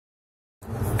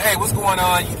Hey, what's going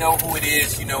on? You know who it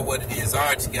is. You know what it is. All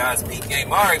right, you guys. Peak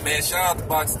game. All right, man. Shout out to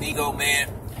Boxing Ego, man.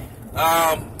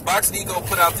 Boxing Ego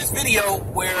put out this video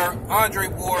where Andre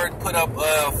Ward put up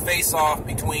a face-off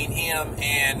between him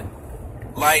and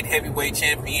light heavyweight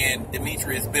champion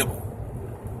Demetrius Bivol.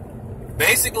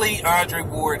 Basically, Andre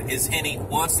Ward is hinting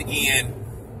once again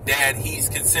that he's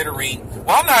considering,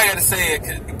 well, I'm not going to say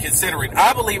it considering.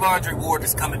 I believe Andre Ward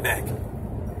is coming back.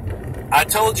 I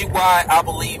told you why I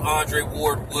believe Andre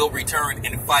Ward will return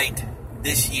and fight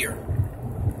this year.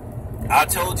 I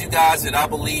told you guys that I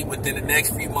believe within the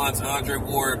next few months, Andre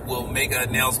Ward will make an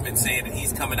announcement saying that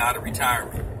he's coming out of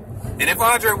retirement. And if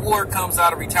Andre Ward comes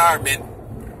out of retirement,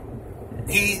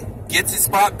 he gets his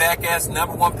spot back as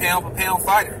number one pound-for-pound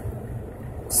fighter.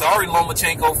 Sorry,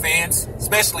 Lomachenko fans,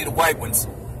 especially the white ones.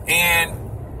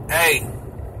 And, hey,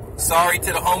 sorry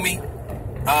to the homie,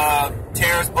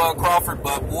 Terrence Bud Crawford,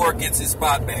 but Ward gets his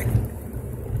spot back.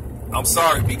 I'm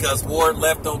sorry, because Ward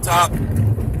left on top.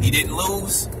 He didn't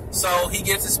lose, so he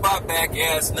gets his spot back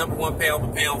as number one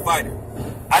pound-for-pound fighter.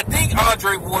 I think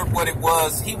Andre Ward, what it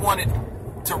was, he wanted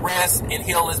to rest and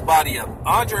heal his body up.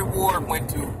 Andre Ward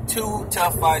went through 2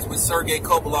 tough fights with Sergey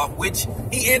Kovalev, which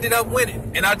he ended up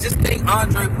winning. And I just think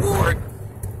Andre Ward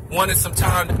wanted some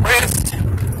time to rest,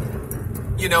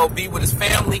 you know, be with his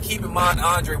family. Keep in mind,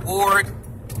 Andre Ward,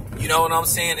 you know what I'm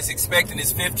saying, is expecting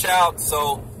his 5th child.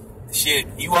 So, shit,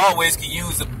 you always can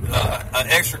use an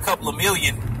extra couple of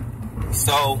million.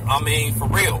 So, I mean, for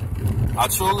real, I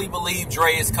truly believe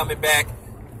Dre is coming back.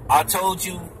 I told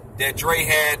you that Dre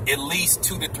had at least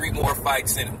 2 to 3 more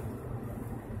fights in him.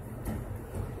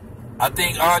 I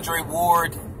think Andre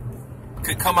Ward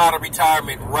could come out of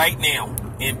retirement right now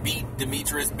and beat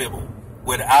Demetrius Bivol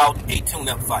without a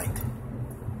tune-up fight.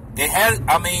 It has,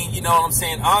 I mean, you know what I'm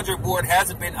saying? Andre Ward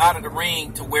hasn't been out of the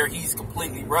ring to where he's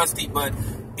completely rusty, but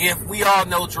if we all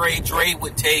know Dre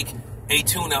would take a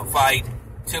tune-up fight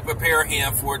to prepare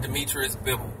him for Demetrius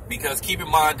Bivol. Because keep in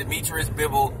mind, Demetrius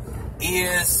Bivol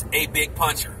is a big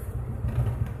puncher.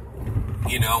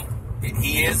 You know,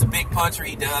 he is a big puncher.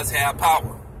 He does have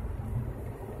power.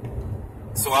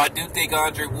 So I do think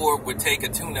Andre Ward would take a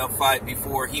tune-up fight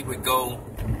before he would go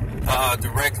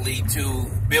directly to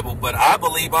Bivol. But I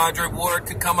believe Andre Ward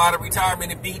could come out of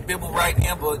retirement and beat Bivol right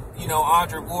now. But, you know,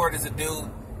 Andre Ward is a dude,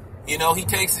 you know, he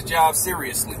takes his job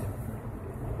seriously.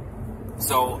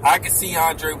 So I could see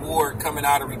Andre Ward coming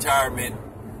out of retirement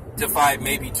to fight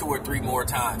maybe 2 or 3 more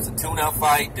times. A tune-up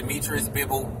fight, Demetrius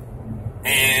Bivol,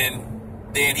 and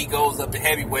then he goes up to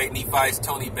heavyweight and he fights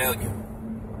Tony Bellew.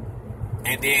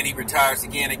 And then he retires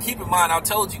again. And keep in mind, I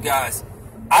told you guys,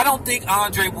 I don't think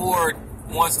Andre Ward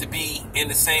wants to be in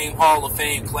the same Hall of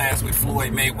Fame class with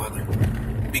Floyd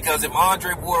Mayweather. Because if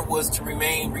Andre Ward was to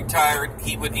remain retired,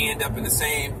 he would end up in the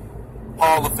same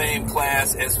Hall of Fame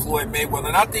class as Floyd Mayweather.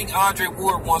 And I think Andre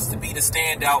Ward wants to be the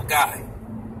standout guy.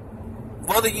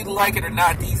 Whether you like it or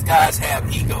not, these guys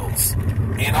have egos.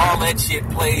 And all that shit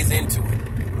plays into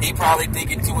it. He probably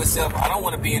thinking to himself, I don't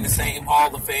want to be in the same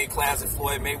Hall of Fame class as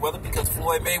Floyd Mayweather because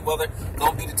Floyd Mayweather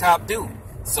going to be the top dude.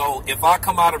 So if I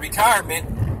come out of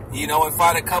retirement, you know, and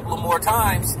fight a couple of more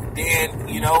times, then,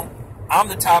 you know, I'm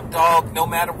the top dog no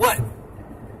matter what.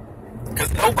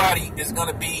 Because nobody is going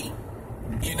to be,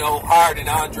 you know, higher than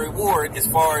Andre Ward as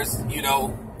far as, you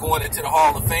know, going into the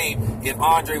Hall of Fame if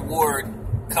Andre Ward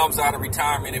comes out of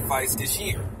retirement and fights this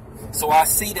year. So I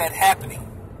see that happening.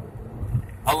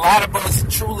 A lot of us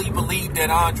truly believe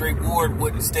that Andre Ward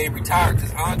wouldn't stay retired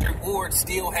because Andre Ward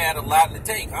still had a lot in the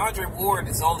tank. Andre Ward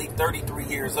is only 33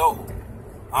 years old.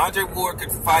 Andre Ward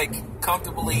could fight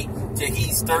comfortably till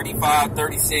he's 35,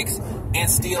 36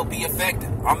 and still be effective.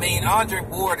 I mean, Andre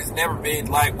Ward has never been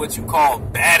like what you call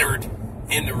battered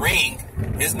in the ring.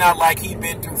 It's not like he's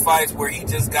been through fights where he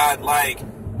just got like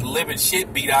the living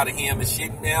shit beat out of him and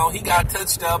shit. Now, he got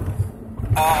touched up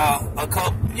a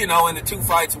couple, you know, in the 2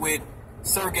 fights with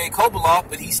Sergey Kovalev,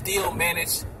 but he still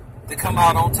managed to come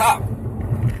out on top.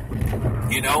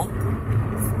 You know,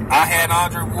 I had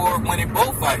Andre Ward winning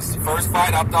both fights. The first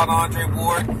fight, I thought Andre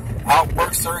Ward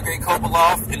outworked Sergey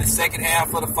Kovalev in the second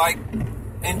half of the fight.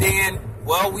 And then,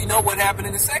 well, we know what happened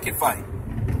in the second fight.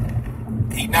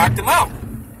 He knocked him out.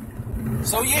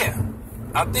 So, yeah,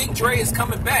 I think Dre is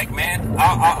coming back, man.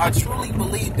 I truly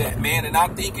believe that, man. And I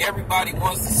think everybody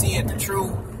wants to see it, the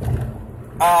true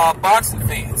boxing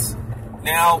fans.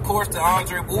 Now, of course, the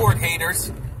Andre Ward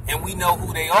haters, and we know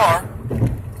who they are,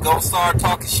 gonna start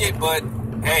talking shit, but,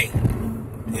 hey,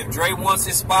 if Dre wants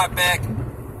his spot back,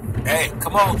 hey,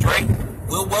 come on, Dre.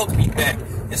 We'll welcome you back,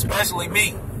 especially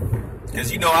me,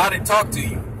 because, you know, I didn't talk to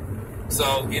you.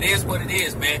 So, it is what it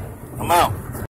is, man. I'm out.